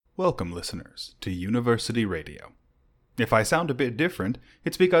Welcome, listeners, to University Radio. If I sound a bit different,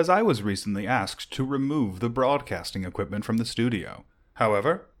 it's because I was recently asked to remove the broadcasting equipment from the studio.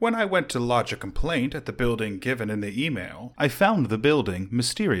 However, when I went to lodge a complaint at the building given in the email, I found the building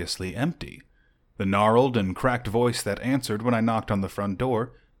mysteriously empty. The gnarled and cracked voice that answered when I knocked on the front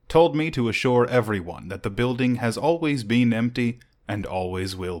door told me to assure everyone that the building has always been empty and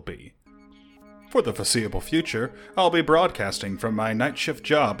always will be. For the foreseeable future, I'll be broadcasting from my night shift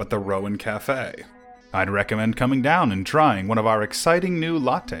job at the Rowan Cafe. I'd recommend coming down and trying one of our exciting new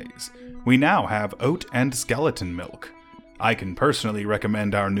lattes. We now have oat and skeleton milk. I can personally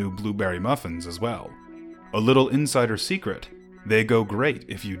recommend our new blueberry muffins as well. A little insider secret, they go great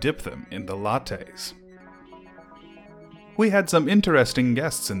if you dip them in the lattes. We had some interesting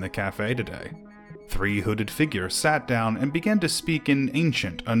guests in the cafe today. 3 hooded figures sat down and began to speak in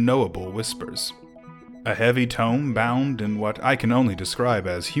ancient, unknowable whispers. A heavy tome bound in what I can only describe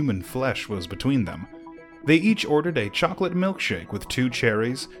as human flesh was between them. They each ordered a chocolate milkshake with 2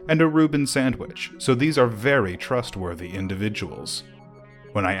 cherries and a Reuben sandwich, so these are very trustworthy individuals.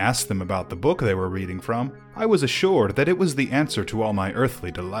 When I asked them about the book they were reading from, I was assured that it was the answer to all my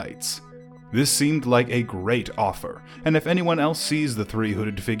earthly delights. This seemed like a great offer, and if anyone else sees the 3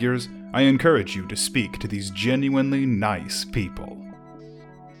 hooded figures, I encourage you to speak to these genuinely nice people.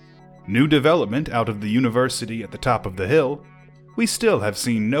 New development out of the university at the top of the hill. We still have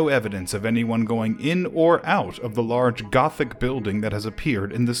seen no evidence of anyone going in or out of the large Gothic building that has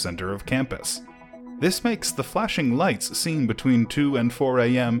appeared in the center of campus. This makes the flashing lights seen between 2 and 4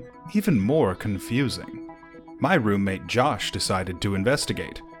 a.m. even more confusing. My roommate Josh decided to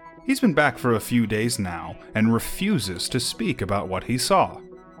investigate. He's been back for a few days now and refuses to speak about what he saw.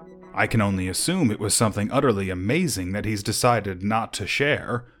 I can only assume it was something utterly amazing that he's decided not to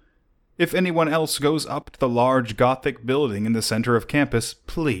share. If anyone else goes up to the large Gothic building in the center of campus,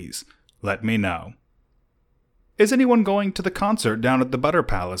 please let me know. Is anyone going to the concert down at the Butter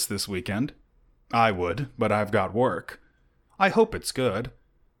Palace this weekend? I would, but I've got work. I hope it's good.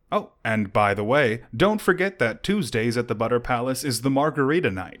 Oh, and by the way, don't forget that Tuesdays at the Butter Palace is the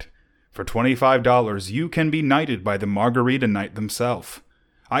Margarita Night. For $25, you can be knighted by the Margarita Knight themselves.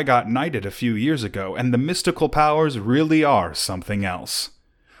 I got knighted a few years ago, and the mystical powers really are something else.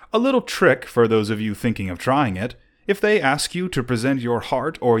 A little trick for those of you thinking of trying it, if they ask you to present your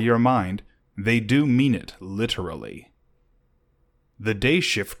heart or your mind, they do mean it literally. The day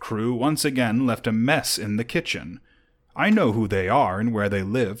shift crew once again left a mess in the kitchen. I know who they are and where they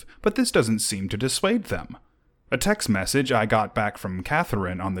live, but this doesn't seem to dissuade them. A text message I got back from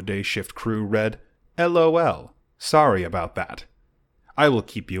Catherine on the day shift crew read, LOL, sorry about that. I will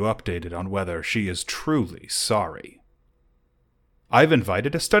keep you updated on whether she is truly sorry. I've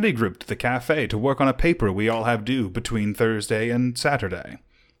invited a study group to the cafe to work on a paper we all have due between Thursday and Saturday.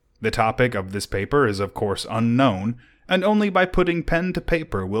 The topic of this paper is of course unknown, and only by putting pen to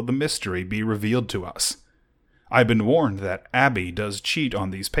paper will the mystery be revealed to us. I've been warned that Abby does cheat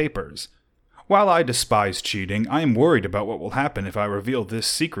on these papers. While I despise cheating, I am worried about what will happen if I reveal this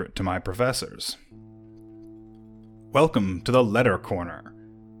secret to my professors. Welcome to the Letter Corner.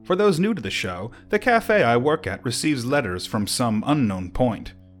 For those new to the show, the cafe I work at receives letters from some unknown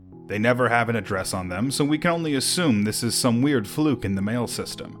point. They never have an address on them, so we can only assume this is some weird fluke in the mail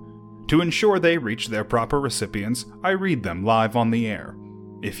system. To ensure they reach their proper recipients, I read them live on the air.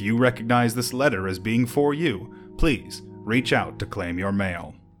 If you recognize this letter as being for you, please reach out to claim your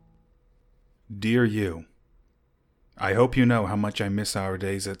mail. Dear you, I hope you know how much I miss our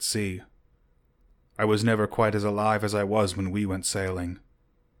days at sea. I was never quite as alive as I was when we went sailing.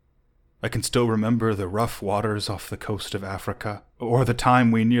 I can still remember the rough waters off the coast of Africa, or the time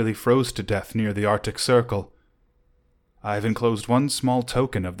we nearly froze to death near the Arctic Circle. I've enclosed one small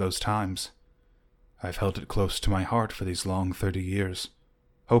token of those times. I've held it close to my heart for these long 30 years,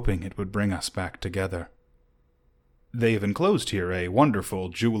 hoping it would bring us back together. They've enclosed here a wonderful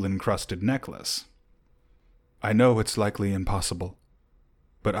jewel-encrusted necklace. I know it's likely impossible,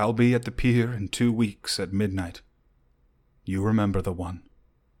 but I'll be at the pier in 2 weeks at midnight. You remember the one.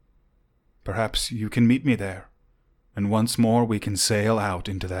 Perhaps you can meet me there, and once more we can sail out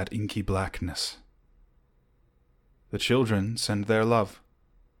into that inky blackness. The children send their love.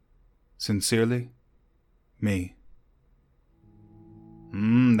 Sincerely, me.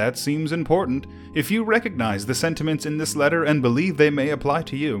 That seems important. If you recognize the sentiments in this letter and believe they may apply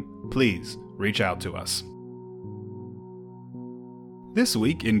to you, please reach out to us. This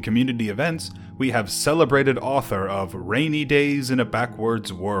week in community events, we have celebrated author of Rainy Days in a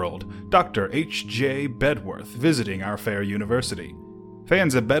Backwards World, Dr. H.J. Bedworth, visiting our fair university.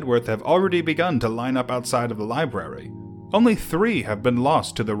 Fans of Bedworth have already begun to line up outside of the library. Only 3 have been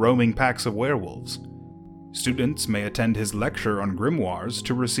lost to the roaming packs of werewolves. Students may attend his lecture on grimoires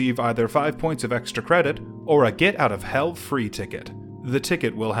to receive either 5 points of extra credit or a get-out-of-hell free ticket. The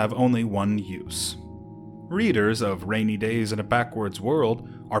ticket will have only one use. Readers of Rainy Days in a Backwards World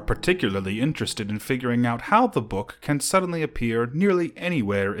are particularly interested in figuring out how the book can suddenly appear nearly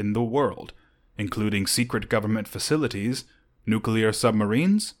anywhere in the world, including secret government facilities, nuclear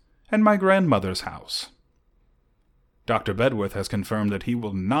submarines, and my grandmother's house. Dr. Bedworth has confirmed that he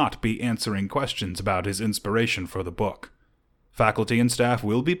will not be answering questions about his inspiration for the book. Faculty and staff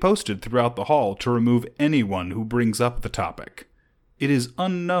will be posted throughout the hall to remove anyone who brings up the topic. It is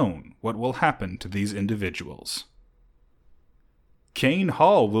unknown what will happen to these individuals. Kane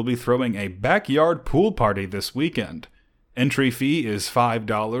Hall will be throwing a backyard pool party this weekend. Entry fee is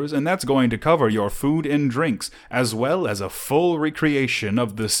 $5, and that's going to cover your food and drinks, as well as a full recreation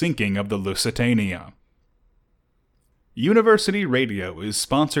of the sinking of the Lusitania. University Radio is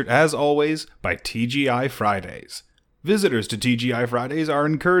sponsored, as always, by TGI Fridays. Visitors to TGI Fridays are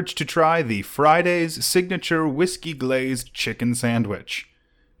encouraged to try the Fridays Signature Whiskey Glazed Chicken Sandwich.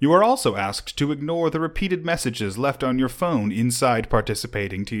 You are also asked to ignore the repeated messages left on your phone inside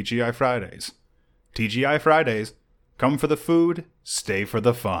participating TGI Fridays. TGI Fridays, come for the food, stay for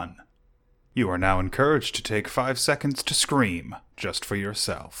the fun. You are now encouraged to take 5 seconds to scream just for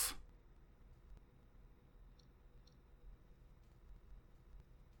yourself.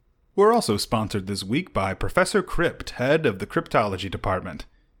 We're also sponsored this week by Professor Crypt, head of the Cryptology Department.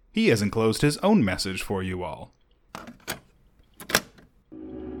 He has enclosed his own message for you all.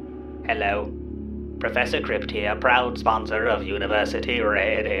 Hello. Professor Crypt here, proud sponsor of University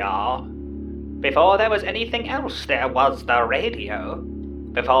Radio. Before there was anything else, there was the radio.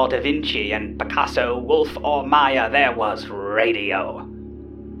 Before Da Vinci and Picasso, Wolf or Maya, there was radio.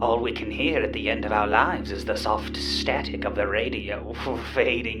 All we can hear at the end of our lives is the soft static of the radio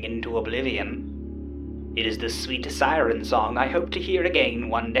fading into oblivion. It is the sweet siren song I hope to hear again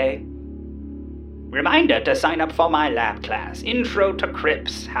one day. Reminder to sign up for my lab class, Intro to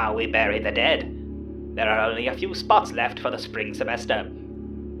Crypts, How We Bury the Dead. There are only a few spots left for the spring semester.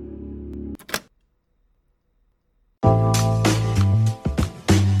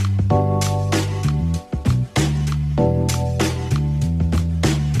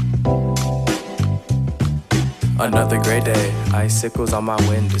 Another great day, icicles on my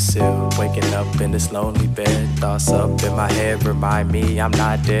windowsill. Waking up in this lonely bed, thoughts up in my head remind me I'm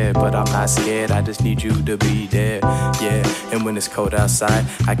not dead, but I'm not scared, I just need you to be there. Yeah, and when it's cold outside,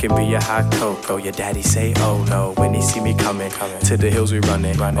 I can be your hot cocoa. Your daddy say, oh no, when he see me coming to the hills we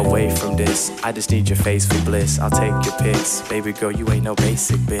running away from this. I just need your face for bliss, I'll take your pics. Baby girl, you ain't no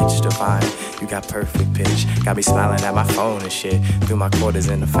basic bitch, divine. You got perfect pitch, got me smiling at my phone and shit. Threw my quarters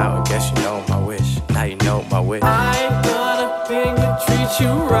in the fountain, guess you know my wish. Now you know my wish. I ain't done a thing to treat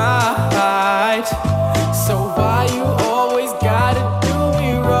you right, so why you always gotta do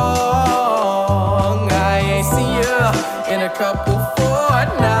me wrong? I ain't seen you in a couple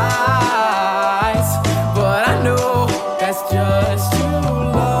fortnights, but I know that's just too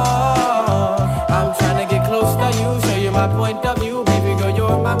long. I'm trying to get close to you, show you my point of view. Baby girl,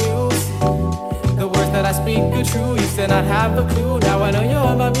 you're my muse. The words that I speak are true, you said I'd have a clue. Now I know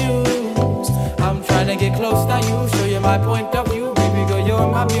you're my muse. I'm trying to get close to you, show you my point of view. Baby girl, you're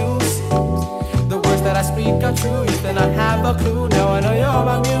my muse. The words that I speak are true, you then I have a clue. Now I know you're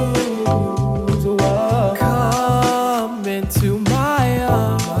my muse. Whoa. Come into my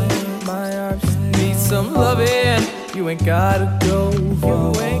arms, need some loving. You ain't gotta go,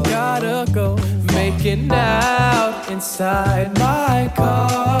 you ain't gotta go. Making out inside my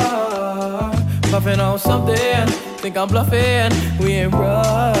car, puffing on something, think I'm bluffing. We ain't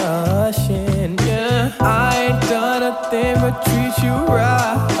rushing, yeah. I ain't done a thing but treat you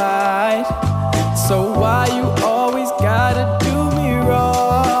right, so why you always gotta do me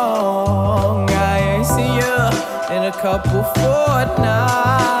wrong? I ain't seen you in a couple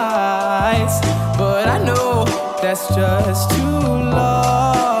fortnights, but I know that's just too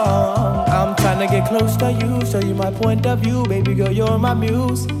long. I'm trying to get close to you, show you my point of view. Baby girl, you're my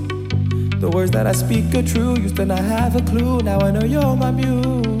muse. The words that I speak are true, you still not have a clue. Now I know you're my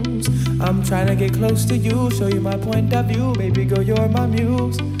muse. I'm trying to get close to you, show you my point of view. Baby girl, you're my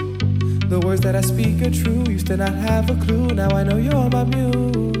muse. The words that I speak are true, you still not have a clue. Now I know you're my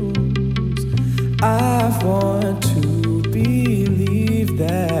muse. I want to believe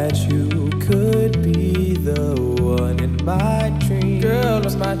that you could be the one in my dreams. Girl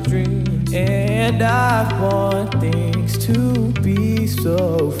of my dreams. And I want things to be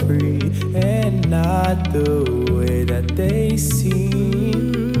so free and not the way that they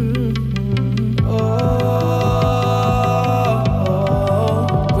seem. Oh,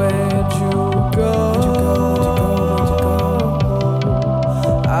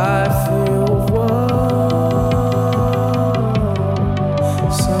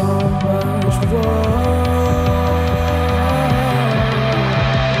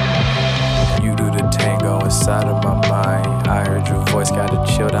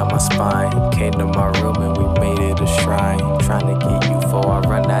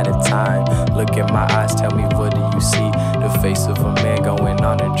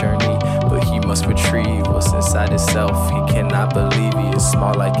 himself. He cannot believe he is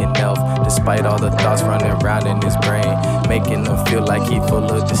small like an elf, despite all the thoughts running around in his brain, making him feel like he full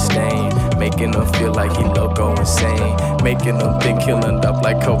of disdain, making him feel like he loco insane, making him think he'll end up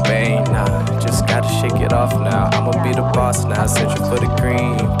like Cobain. Nah, just gotta shake it off now. I'ma be the boss now, searching for the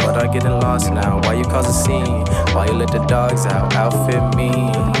green, but I'm getting lost now. Why you cause a scene? Why you let the dogs out? Outfit me.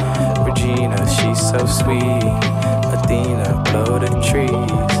 Regina, she's so sweet. Athena, blow the trees.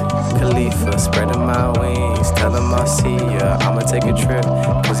 Khalifa, spreading my wings. Tell him I'll see ya. I'ma take a trip,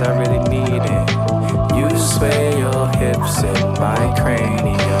 cause I really need it. You sway your hips in my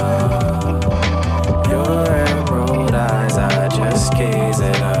cranium. Your emerald eyes, I just gaze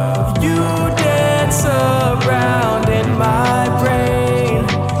at up. You dance around in my brain.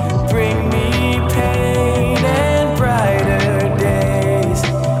 Bring me pain and brighter days.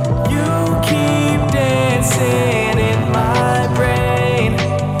 You keep dancing in my brain.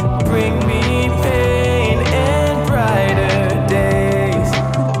 Bring me pain and brighter days.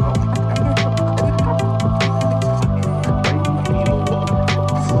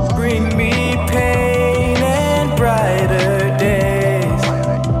 Bring me pain and brighter days.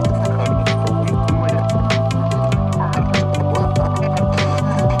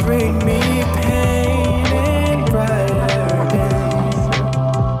 Bring me pain and brighter days.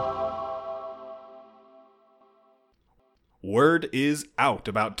 Word is out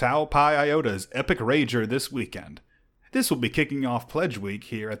about Tau Pi Iota's Epic Rager this weekend. This will be kicking off Pledge Week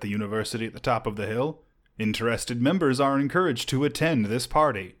here at the University at the Top of the Hill. Interested members are encouraged to attend this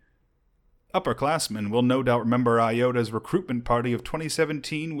party. Upperclassmen will no doubt remember Iota's recruitment party of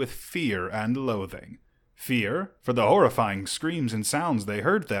 2017 with fear and loathing. Fear for the horrifying screams and sounds they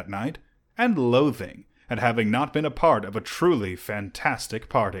heard that night, and loathing at having not been a part of a truly fantastic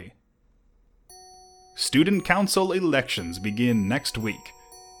party. Student Council elections begin next week.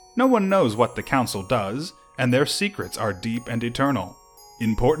 No one knows what the council does, and their secrets are deep and eternal.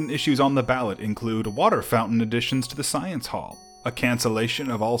 Important issues on the ballot include water fountain additions to the Science Hall, a cancellation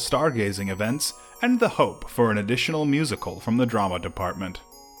of all stargazing events, and the hope for an additional musical from the drama department.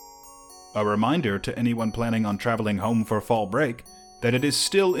 A reminder to anyone planning on traveling home for fall break that it is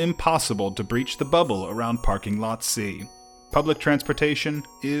still impossible to breach the bubble around Parking Lot C. Public transportation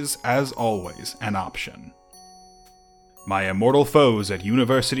is, as always, an option. My immortal foes at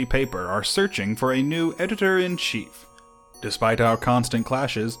University Paper are searching for a new editor-in-chief. Despite our constant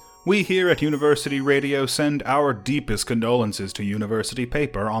clashes, we here at University Radio send our deepest condolences to University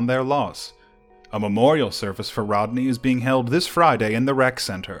Paper on their loss. A memorial service for Rodney is being held this Friday in the Rec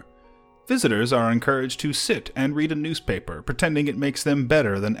Center. Visitors are encouraged to sit and read a newspaper, pretending it makes them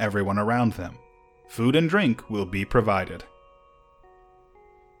better than everyone around them. Food and drink will be provided.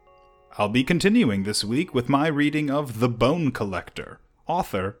 I'll be continuing this week with my reading of The Bone Collector,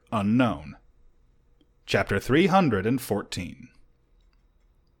 author unknown. Chapter 314.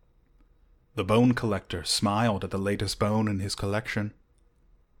 The Bone Collector smiled at the latest bone in his collection.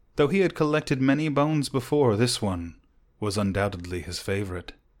 Though he had collected many bones before, this one was undoubtedly his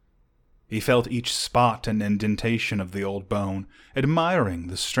favorite. He felt each spot and indentation of the old bone, admiring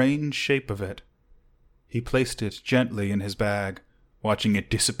the strange shape of it. He placed it gently in his bag, watching it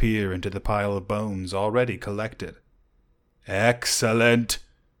disappear into the pile of bones already collected. "Excellent!"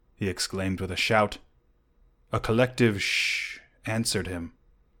 he exclaimed with a shout. A collective shh answered him.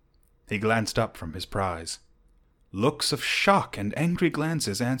 He glanced up from his prize. Looks of shock and angry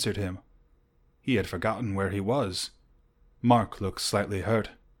glances answered him. He had forgotten where he was. Mark looked slightly hurt.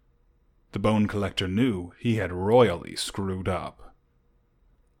 The Bone Collector knew he had royally screwed up.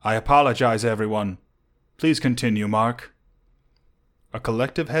 "I apologize, everyone. Please continue, Mark." A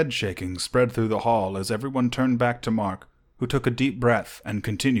collective head-shaking spread through the hall as everyone turned back to Mark, who took a deep breath and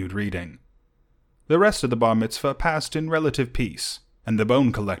continued reading. The rest of the bar mitzvah passed in relative peace, and the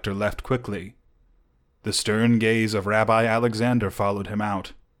Bone Collector left quickly. The stern gaze of Rabbi Alexander followed him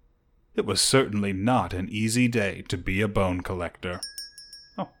out. It was certainly not an easy day to be a bone collector.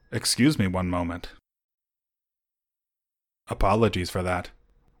 Oh, excuse me one moment. Apologies for that.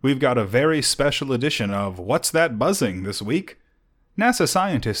 We've got a very special edition of What's That Buzzing this week. NASA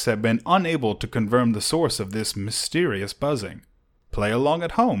scientists have been unable to confirm the source of this mysterious buzzing. Play along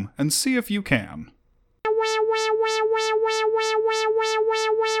at home and see if you can.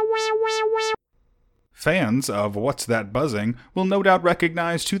 Fans of What's That Buzzing will no doubt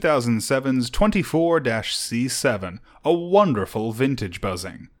recognize 2007's 24-C7, a wonderful vintage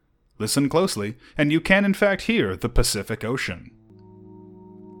buzzing. Listen closely, and you can in fact hear the Pacific Ocean.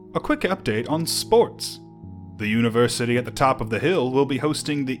 A quick update on sports. The University at the Top of the Hill will be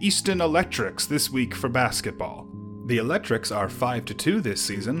hosting the Easton Electrics this week for basketball. The Electrics are 5-2 this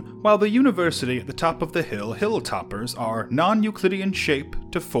season, while the University at the top of the hill Hilltoppers are non-Euclidean shape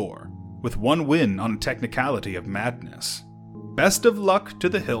to 4, with 1 win on a technicality of madness. Best of luck to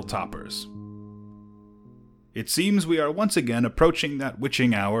the Hilltoppers. It seems we are once again approaching that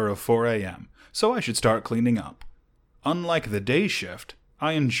witching hour of 4 a.m., so I should start cleaning up. Unlike the day shift,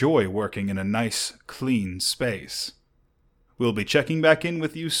 I enjoy working in a nice, clean space. We'll be checking back in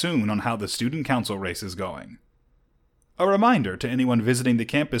with you soon on how the student council race is going. A reminder to anyone visiting the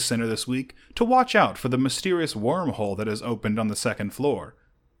campus center this week to watch out for the mysterious wormhole that has opened on the 2nd floor.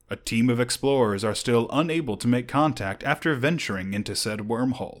 A team of explorers are still unable to make contact after venturing into said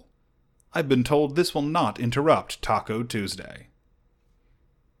wormhole. I've been told this will not interrupt Taco Tuesday.